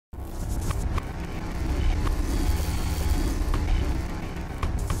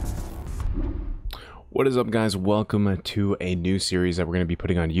What is up, guys? Welcome to a new series that we're going to be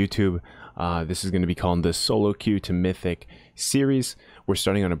putting on YouTube. This is going to be called the Solo Queue to Mythic series. We're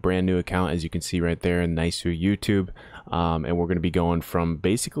starting on a brand new account, as you can see right there in Naisou YouTube. And we're going to be going from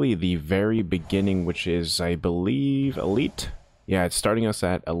basically the very beginning, which is, I believe, Elite. Yeah, it's starting us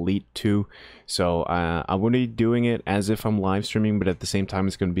at Elite 2. So I'm going to be doing it as if I'm live streaming, but at the same time,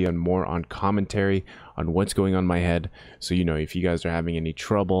 it's going to be more on commentary on what's going on in my head. So, you know, if you guys are having any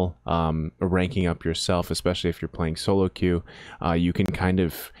trouble ranking up yourself, especially if you're playing solo queue, you can kind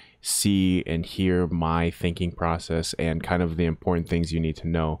of see and hear my thinking process and kind of the important things you need to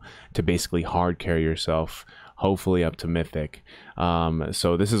know to basically hard carry yourself, hopefully up to Mythic.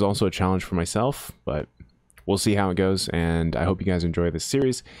 So this is also a challenge for myself, but we'll see how it goes, and I hope you guys enjoy this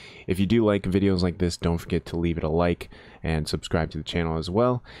series. If you do like videos like this, don't forget to leave it a like and subscribe to the channel as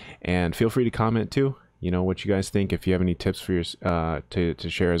well. And feel free to comment too, you know, what you guys think, if you have any tips for your to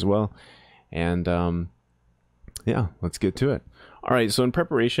share as well. And yeah, let's get to it. All right, so in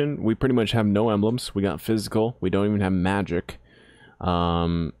preparation, we pretty much have no emblems. We got physical. We don't even have magic.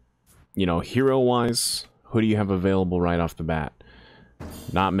 You know, hero-wise, who do you have available right off the bat?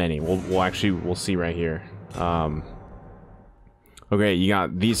 Not many. We'll see right here. Okay, you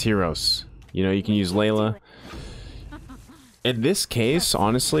got these heroes. You know, you can use Layla. In this case,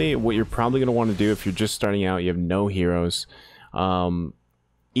 honestly, what you're probably going to want to do if you're just starting out, you have no heroes.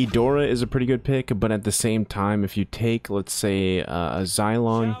 Eudora is a pretty good pick, but at the same time, if you take, let's say, a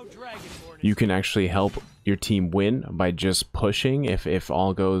Xylong, you can actually help your team win by just pushing. If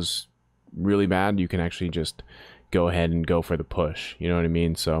all goes really bad, you can actually just go ahead and go for the push, you know what I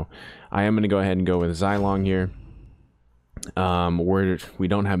mean? So I am going to go ahead and go with Xylong here. We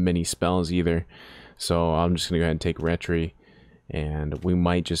don't have many spells either, so I'm just going to go ahead and take Retri, and we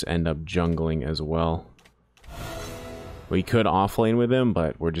might just end up jungling as well. We could offlane with him,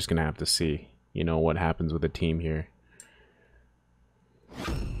 but we're just going to have to see, you know, what happens with the team here.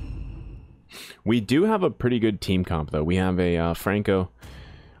 We do have a pretty good team comp, though. We have a Franco,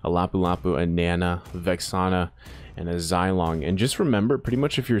 a Lapu Lapu, a Nana, Vexana, and a Xylong. And just remember, pretty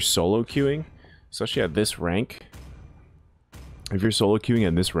much if you're solo queuing, especially at this rank, if you're solo queuing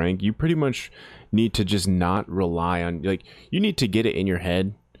at this rank, you pretty much need to just not rely on, like, you need to get it in your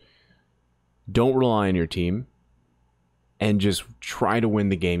head. Don't rely on your team, and just try to win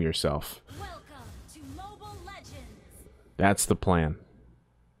the game yourself. Welcome to Mobile Legends. That's the plan.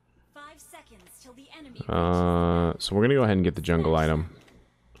 5 seconds till the enemy So we're gonna go ahead and get the jungle item.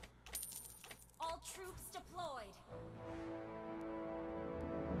 All troops deployed.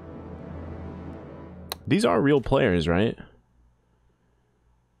 These are real players, right?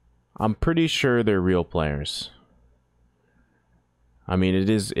 I'm pretty sure they're real players. I mean, it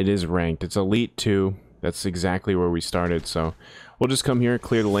is ranked. It's Elite 2. That's exactly where we started, so we'll just come here,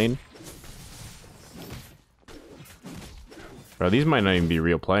 clear the lane. Bro, these might not even be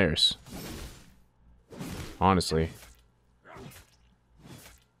real players. Honestly.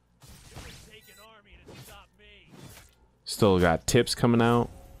 Still got tips coming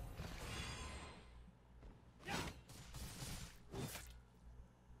out.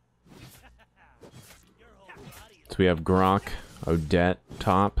 So we have Grok, Odette,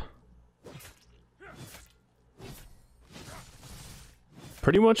 top.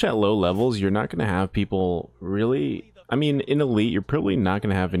 Pretty much at low levels, you're not going to have people really... I mean, in Elite, you're probably not going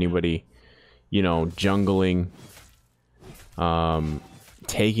to have anybody, you know, jungling,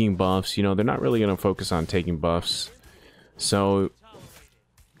 taking buffs. You know, they're not really going to focus on taking buffs. So,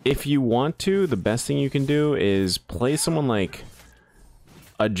 if you want to, the best thing you can do is play someone like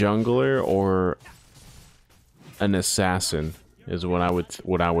a jungler or an assassin is what I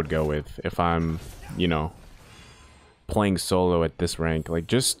would go with if I'm, you know, playing solo at this rank. Like,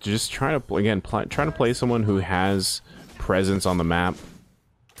 just try to, again, try to play someone who has presence on the map.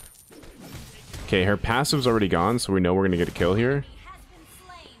 Okay, her passive's already gone, so we know we're gonna get a kill here.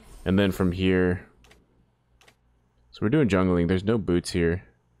 And then from here, so we're doing jungling. There's no boots here,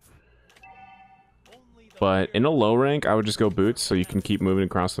 but in a low rank, I would just go boots so you can keep moving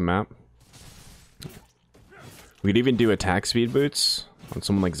across the map. We could even do attack speed boots on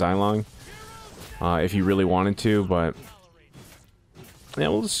someone like Xylong. If you really wanted to, but yeah,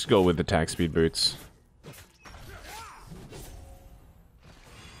 we'll just go with attack speed boots.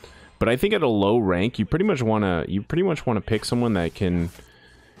 But I think at a low rank, you pretty much wanna pick someone that can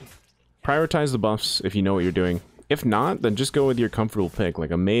prioritize the buffs if you know what you're doing. If not, then just go with your comfortable pick. Like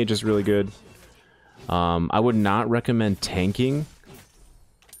a mage is really good. I would not recommend tanking.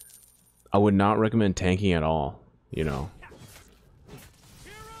 I would not recommend tanking at all, you know,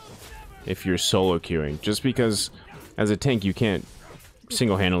 if you're solo queuing, just because as a tank you can't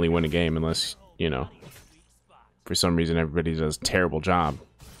single-handedly win a game unless, you know, for some reason everybody does a terrible job.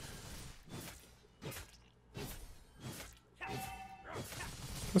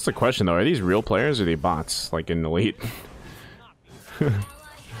 That's the question though, are these real players or are they bots, like in Elite?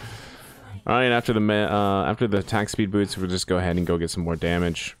 Alright, after the attack speed boots, we'll just go ahead and go get some more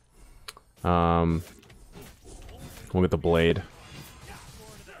damage. We'll get the blade.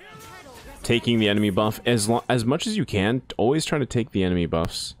 Taking the enemy buff as much as you can. Always try to take the enemy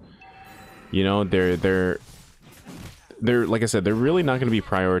buffs. You know, they're like I said, they're really not going to be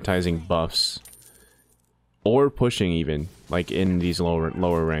prioritizing buffs or pushing even like in these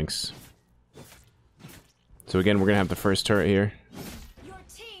lower ranks. So again, we're gonna have the first turret here.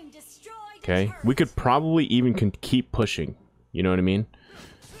 Okay, we could probably even keep pushing. You know what I mean?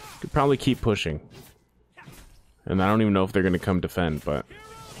 Could probably keep pushing. And I don't even know if they're gonna come defend, but.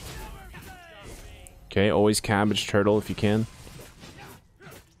 Okay, always cabbage turtle if you can.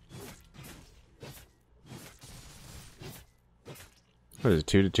 What is it,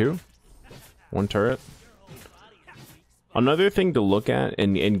 2-2? One turret. Another thing to look at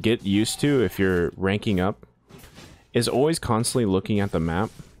and get used to if you're ranking up is always constantly looking at the map.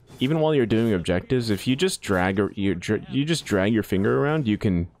 Even while you're doing objectives, if you just drag your finger around, you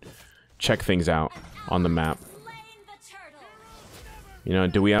can check things out on the map. You know,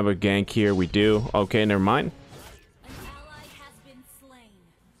 do we have a gank here? We do. Okay, never mind.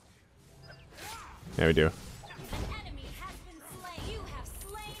 Yeah, we do.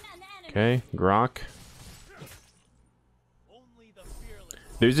 Okay, Grok.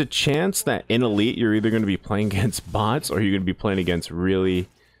 There's a chance that in Elite you're either going to be playing against bots or you're going to be playing against really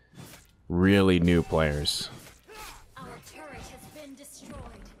new players. Our turret has been destroyed.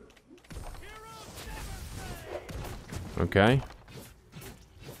 Okay.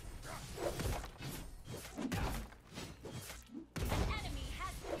 Enemy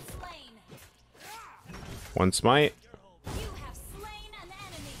has been slain. One smite. You have slain an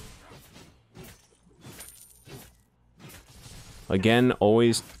enemy. Again,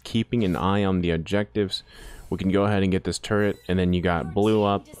 always keeping an eye on the objectives. We can go ahead and get this turret, and then you got blue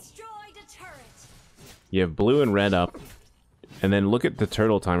up. Destroyed a turret. You have blue and red up. And then look at the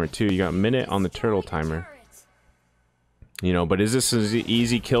turtle timer too. You got minute on the turtle timer. You know, but is this an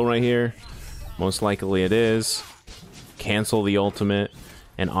easy kill right here? Most likely it is. Cancel the ultimate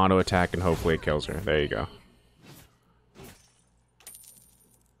and auto attack, and hopefully it kills her. There you go.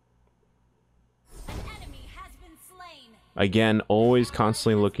 Again, always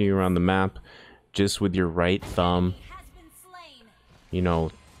constantly looking around the map, just with your right thumb. You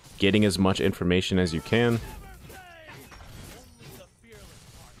know, getting as much information as you can.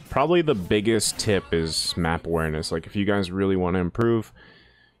 Probably the biggest tip is map awareness. Like, if you guys really want to improve,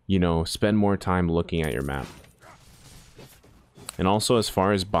 you know, spend more time looking at your map. And also, as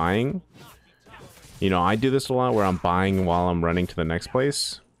far as buying, you know, I do this a lot where I'm buying while I'm running to the next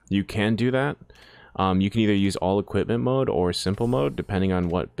place. You can do that. You can either use all equipment mode or simple mode, depending on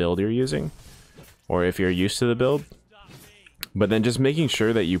what build you're using, or if you're used to the build. But then just making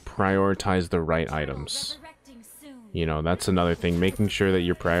sure that you prioritize the right items. You know, that's another thing, making sure that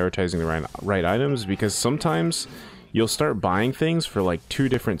you're prioritizing the right items, because sometimes you'll start buying things for like 2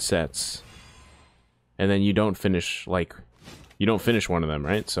 different sets, and then you don't finish one of them,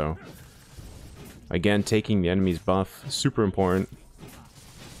 right? So again, taking the enemy's buff, super important.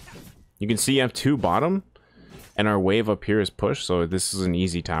 You can see you have 2 bottom, and our wave up here is pushed, so this is an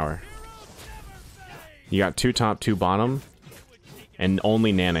easy tower. You got 2 top, 2 bottom, and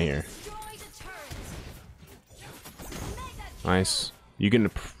only Nana here. Nice. You can...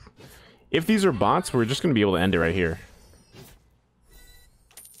 If these are bots, we're just going to be able to end it right here.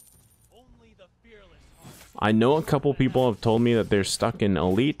 I know a couple people have told me that they're stuck in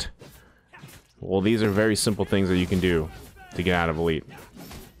Elite. Well, these are very simple things that you can do to get out of Elite.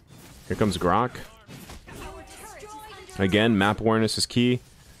 Here comes Grok. Again, map awareness is key.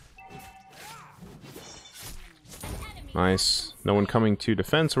 Nice. No one coming to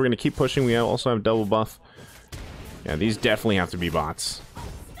defense. We're going to keep pushing. We also have double buff. Yeah, these definitely have to be bots.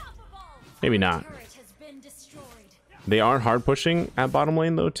 Maybe not. They are hard pushing at bottom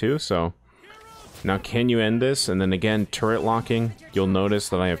lane though too, so... Now can you end this? And then again, turret locking. You'll notice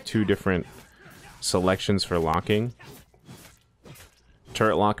that I have 2 different selections for locking.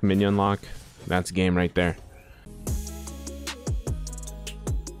 Turret lock, minion lock. That's game right there.